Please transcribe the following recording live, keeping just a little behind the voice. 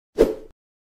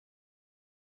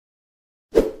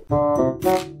Don't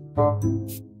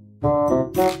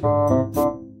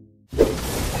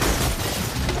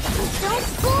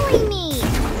bully me!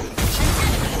 An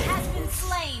enemy has been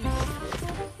slain.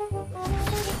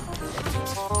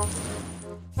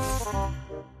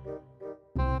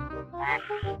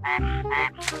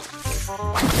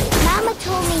 Mama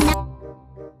told me not.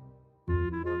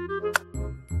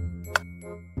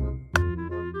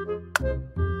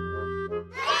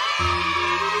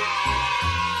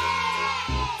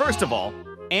 First of all,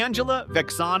 Angela,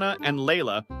 Vexana, and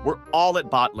Layla were all at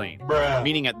bot lane,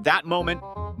 meaning at that moment,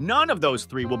 none of those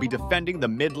three will be defending the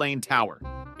mid lane tower.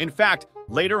 In fact,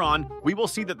 later on, we will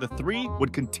see that the three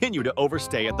would continue to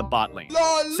overstay at the bot lane.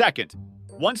 Second,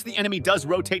 once the enemy does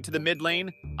rotate to the mid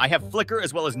lane, I have Flicker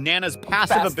as well as Nana's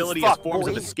passive ability as forms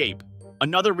of escape.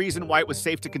 Another reason why it was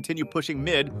safe to continue pushing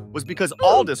mid was because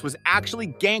Aldous was actually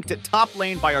ganked at top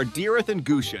lane by our Deerith and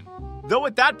Gushin. Though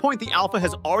at that point the Alpha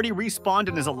has already respawned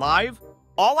and is alive,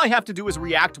 all I have to do is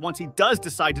react once he does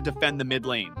decide to defend the mid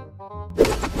lane.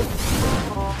 Your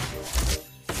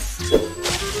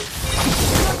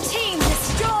team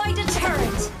destroyed a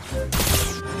turret.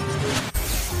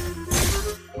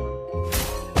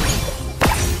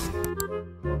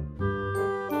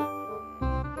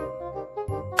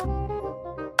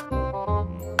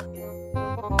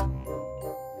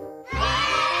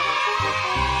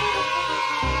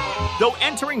 Though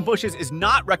entering bushes is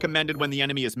not recommended when the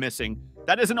enemy is missing,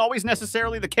 that isn't always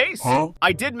necessarily the case.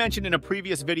 I did mention in a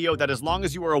previous video that as long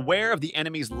as you are aware of the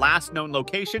enemy's last known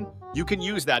location, you can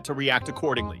use that to react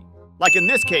accordingly. Like in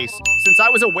this case, since I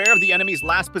was aware of the enemy's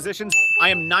last positions, I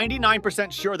am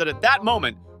 99% sure that at that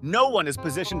moment, no one is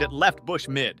positioned at left bush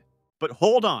mid. But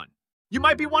hold on. You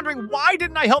might be wondering, why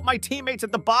didn't I help my teammates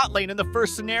at the bot lane in the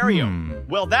first scenario?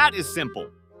 Well, that is simple.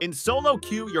 In solo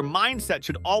queue, your mindset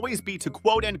should always be to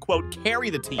quote-unquote carry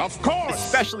the team. Of course!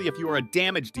 Especially if you are a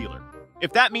damage dealer.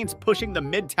 If that means pushing the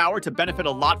mid tower to benefit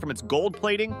a lot from its gold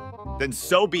plating, then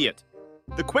so be it.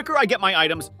 The quicker I get my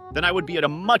items, then I would be at a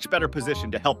much better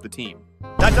position to help the team.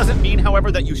 That doesn't mean,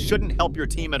 however, that you shouldn't help your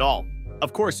team at all.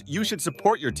 Of course, you should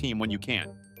support your team when you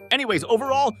can. Anyways,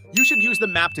 overall, you should use the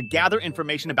map to gather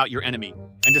information about your enemy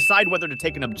and decide whether to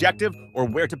take an objective or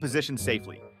where to position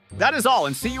safely. That is all,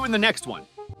 and see you in the next one.